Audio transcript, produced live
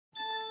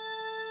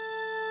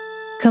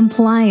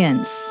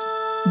Compliance,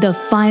 the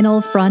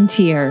final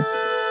frontier.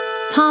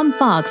 Tom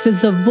Fox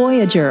is the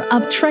voyager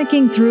of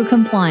trekking through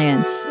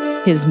compliance.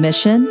 His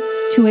mission?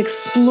 To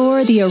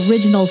explore the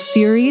original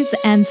series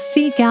and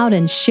seek out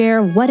and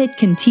share what it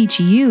can teach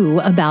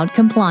you about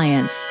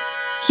compliance.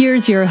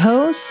 Here's your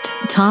host,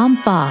 Tom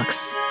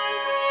Fox.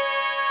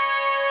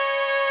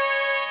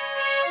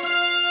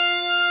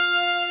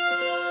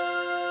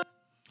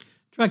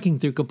 Trekking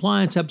Through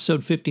Compliance,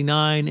 episode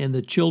 59, and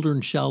The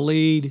Children Shall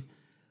Lead.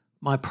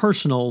 My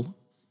personal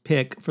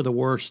pick for the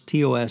worst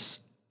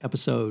TOS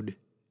episode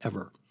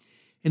ever.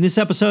 In this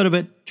episode of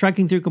it,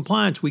 Trekking Through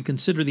Compliance, we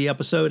consider the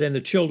episode And the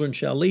Children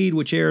Shall Lead,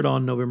 which aired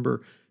on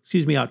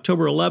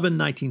October 11,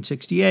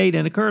 1968,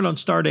 and occurred on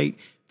Stardate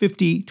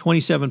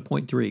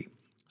 5027.3.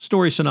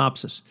 Story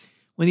synopsis.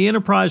 When the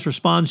Enterprise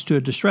responds to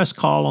a distress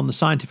call on the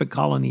scientific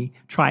colony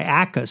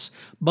Triacus,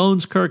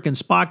 Bones, Kirk, and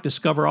Spock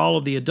discover all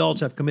of the adults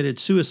have committed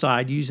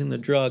suicide using the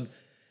drug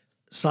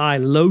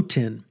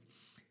Psilotin.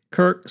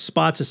 Kirk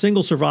spots a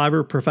single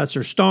survivor, Professor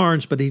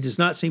Starnes, but he does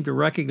not seem to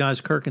recognize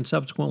Kirk and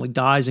subsequently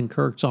dies in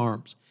Kirk's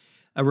arms.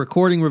 A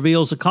recording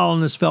reveals the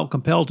colonists felt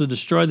compelled to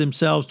destroy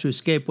themselves to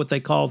escape what they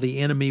call the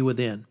enemy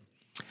within.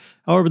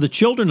 However, the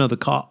children of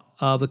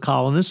the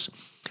colonists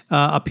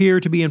appear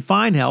to be in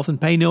fine health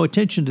and pay no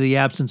attention to the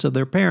absence of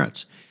their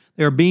parents.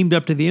 They are beamed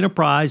up to the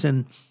Enterprise,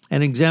 and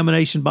an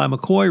examination by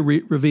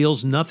McCoy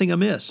reveals nothing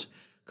amiss.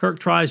 Kirk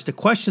tries to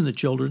question the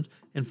children,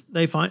 and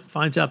they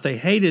finds out they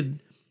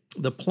hated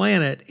the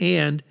planet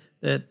and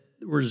that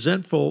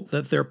resentful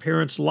that their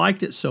parents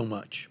liked it so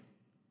much.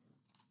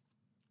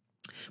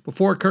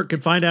 Before Kirk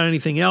could find out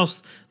anything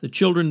else, the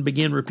children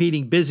begin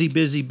repeating busy,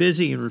 busy,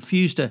 busy and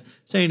refuse to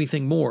say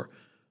anything more.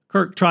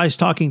 Kirk tries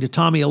talking to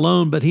Tommy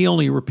alone, but he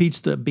only repeats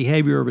the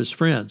behavior of his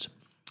friends.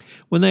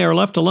 When they are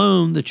left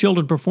alone, the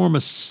children perform a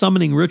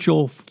summoning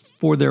ritual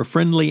for their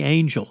friendly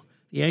angel.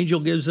 The angel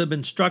gives them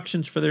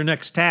instructions for their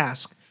next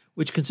task,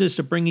 which consists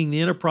of bringing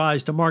the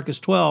Enterprise to Marcus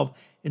 12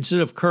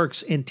 instead of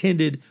Kirk's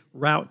intended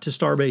route to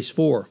Starbase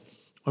 4.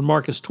 On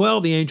Marcus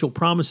 12, the angel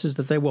promises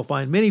that they will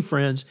find many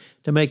friends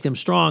to make them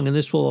strong, and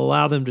this will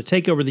allow them to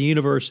take over the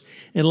universe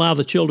and allow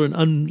the children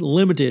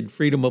unlimited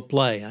freedom of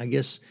play. I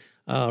guess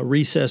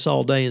recess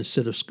all day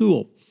instead of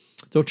school.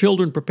 The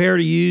children prepare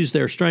to use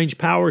their strange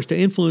powers to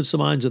influence the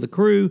minds of the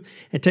crew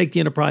and take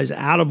the Enterprise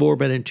out of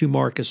orbit into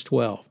Marcus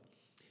 12.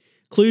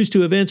 Clues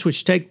to events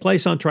which take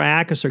place on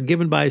Triacus are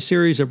given by a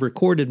series of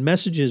recorded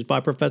messages by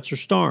Professor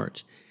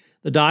Starnes.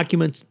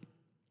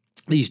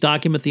 These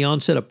document the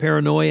onset of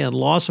paranoia and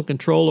loss of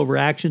control over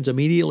actions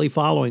immediately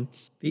following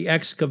the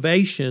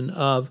excavation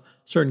of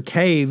certain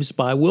caves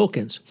by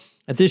Wilkins.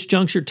 At this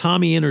juncture,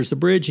 Tommy enters the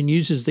bridge and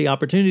uses the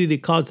opportunity to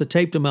cause the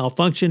tape to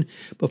malfunction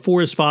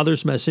before his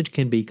father's message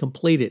can be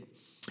completed.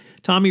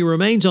 Tommy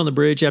remains on the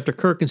bridge after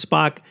Kirk and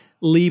Spock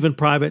leave in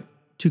private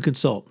to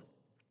consult.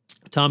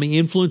 Tommy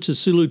influences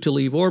Sulu to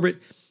leave orbit,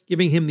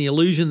 giving him the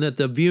illusion that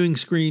the viewing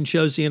screen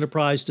shows the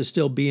Enterprise to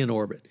still be in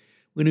orbit.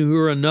 When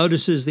Uhura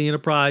notices the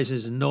Enterprise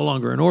is no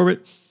longer in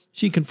orbit,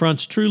 she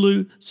confronts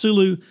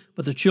Sulu,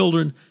 but the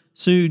children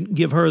soon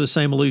give her the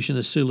same illusion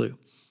as Sulu.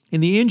 In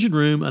the engine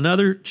room,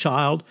 another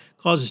child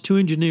causes two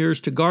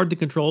engineers to guard the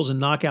controls and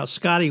knock out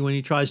Scotty when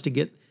he tries to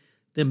get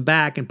them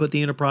back and put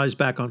the Enterprise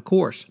back on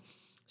course.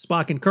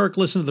 Spock and Kirk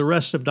listen to the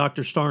rest of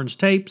Dr. Starnes'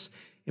 tapes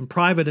in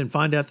private and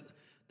find out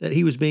that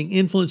he was being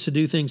influenced to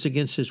do things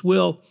against his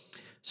will,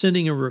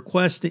 including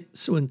requesting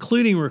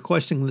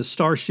the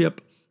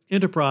Starship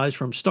Enterprise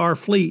from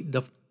Starfleet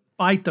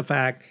despite the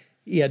fact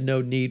he had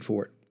no need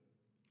for it.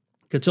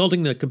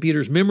 Consulting the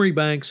computer's memory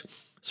banks,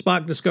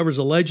 Spock discovers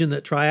a legend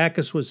that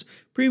Triacus was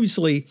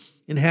previously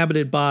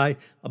inhabited by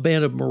a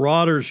band of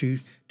marauders who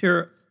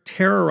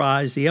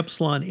terrorized the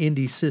Epsilon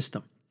Indi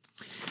system.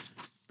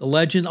 The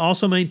legend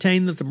also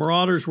maintained that the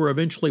marauders were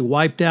eventually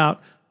wiped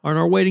out and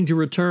are waiting to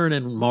return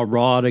and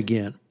maraud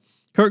again.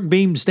 Kirk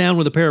beams down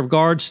with a pair of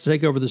guards to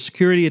take over the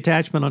security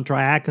attachment on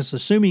Triacus,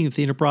 assuming that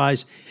the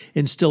Enterprise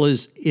still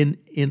is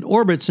in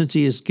orbit since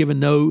he has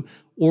given no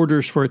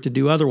orders for it to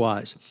do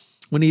otherwise.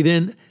 When he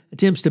then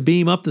attempts to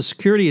beam up the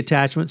security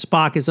attachment,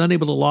 Spock is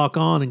unable to lock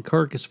on, and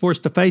Kirk is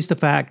forced to face the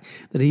fact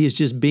that he has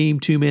just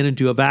beamed two men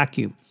into a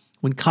vacuum.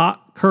 When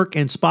Kirk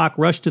and Spock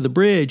rush to the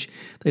bridge,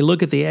 they get a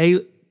look at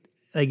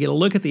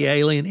the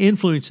alien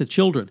influence the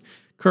children.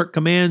 Kirk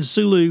commands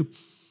Sulu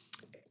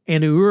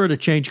and Uhura to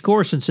change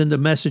course and send a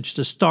message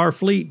to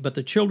Starfleet, but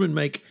the children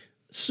make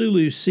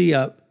Sulu see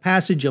a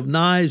passage of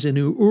knives and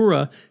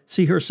Uhura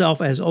see herself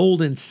as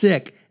old and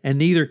sick, and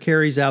neither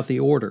carries out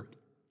the order.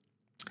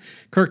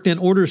 Kirk then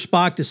orders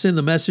Spock to send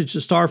the message to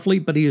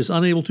Starfleet, but he is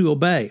unable to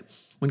obey.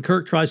 When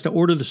Kirk tries to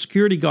order the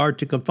security guard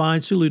to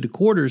confine Sulu to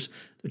quarters,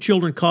 the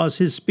children cause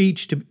his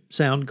speech to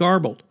sound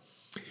garbled.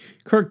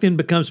 Kirk then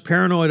becomes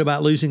paranoid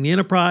about losing the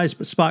Enterprise,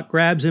 but Spock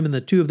grabs him and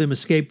the two of them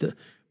escape the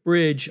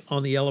bridge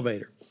on the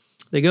elevator.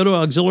 They go to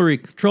auxiliary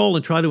control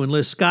and try to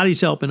enlist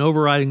Scotty's help in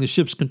overriding the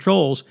ship's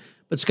controls,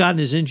 but Scott and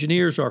his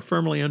engineers are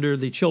firmly under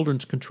the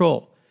children's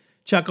control.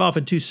 Chekhov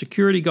and two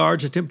security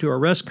guards attempt to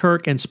arrest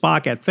Kirk and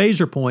Spock at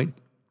phaser point,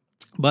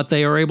 but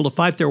they are able to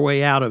fight their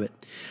way out of it.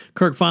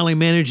 Kirk finally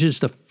manages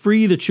to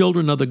free the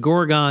children of the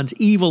Gorgon's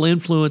evil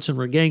influence and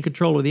regain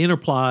control of the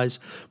Enterprise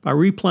by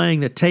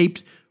replaying the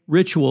taped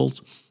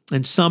rituals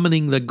and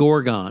summoning the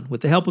Gorgon.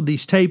 With the help of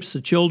these tapes,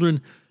 the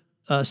children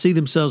see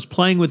themselves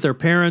playing with their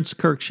parents.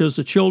 Kirk shows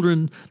the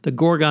children the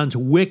Gorgon's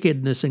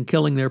wickedness in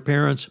killing their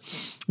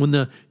parents. When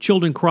the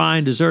children cry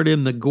and desert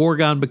him, the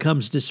Gorgon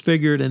becomes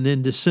disfigured and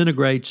then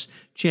disintegrates,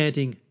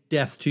 chanting,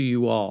 "Death to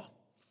you all."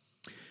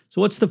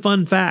 So what's the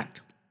fun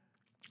fact?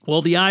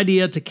 Well, the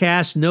idea to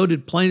cast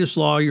noted plaintiff's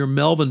lawyer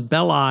Melvin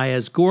Belli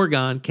as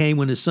Gorgon came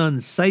when his son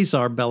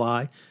Cesar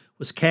Belli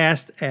was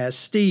cast as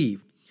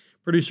Steve.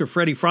 Producer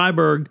Freddie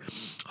Freiberg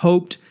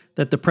hoped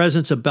that the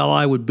presence of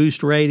Belli would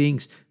boost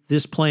ratings.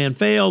 This plan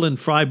failed, and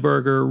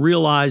Freiberger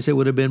realized it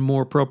would have been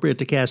more appropriate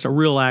to cast a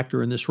real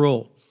actor in this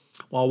role.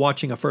 While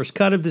watching a first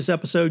cut of this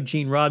episode,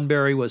 Gene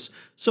Roddenberry was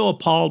so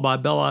appalled by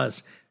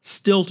Belli's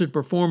stilted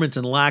performance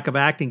and lack of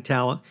acting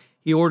talent,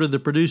 he ordered the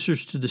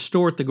producers to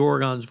distort the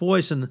Gorgon's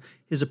voice and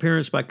his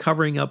appearance by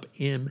covering up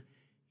him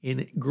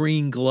in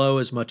green glow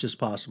as much as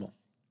possible.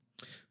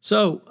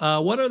 So,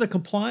 what are the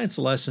compliance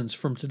lessons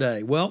from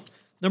today? Well,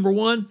 number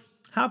one,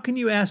 how can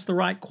you ask the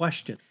right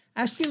question?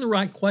 Asking the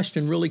right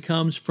question really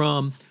comes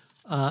from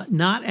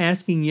not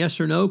asking yes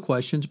or no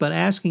questions, but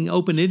asking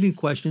open-ended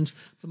questions,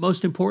 but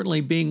most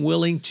importantly, being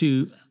willing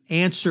to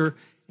answer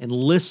and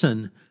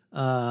listen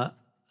to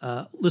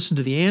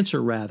the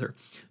answer, rather.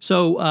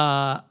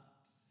 So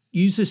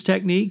use this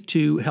technique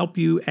to help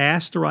you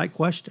ask the right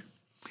question.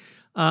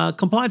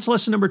 Compliance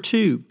lesson number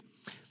 2,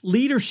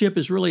 leadership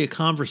is really a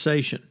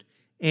conversation.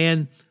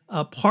 And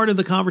part of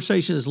the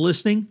conversation is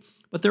listening,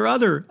 but there are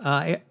other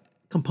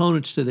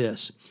components to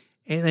this.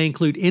 And they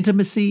include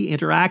intimacy,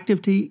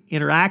 interactivity,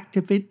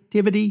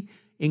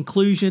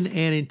 inclusion,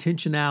 and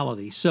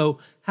intentionality. So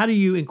how do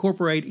you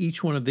incorporate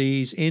each one of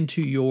these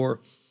into your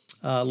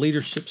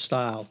leadership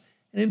style?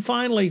 And then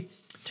finally,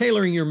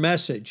 tailoring your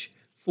message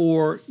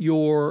for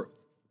your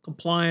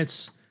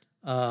compliance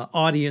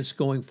audience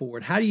going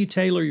forward. How do you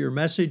tailor your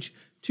message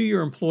to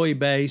your employee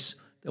base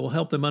that will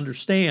help them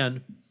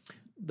understand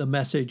the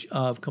message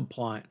of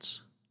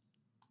compliance?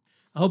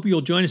 I hope you'll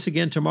join us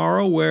again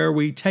tomorrow, where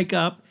we take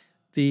up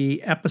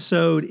the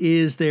episode,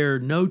 Is There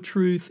No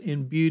Truth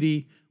in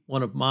Beauty?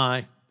 One of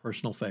my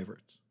personal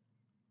favorites.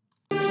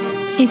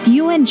 If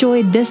you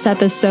enjoyed this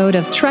episode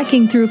of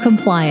Trekking Through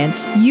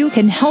Compliance, you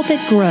can help it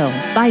grow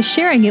by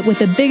sharing it with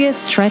the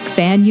biggest Trek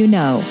fan you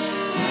know.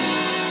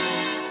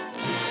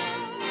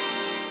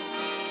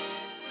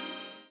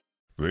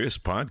 This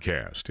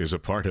podcast is a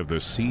part of the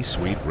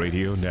C-Suite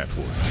Radio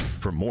Network.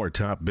 For more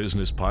top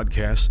business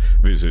podcasts,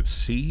 visit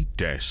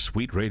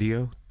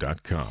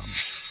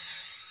c-suiteradio.com.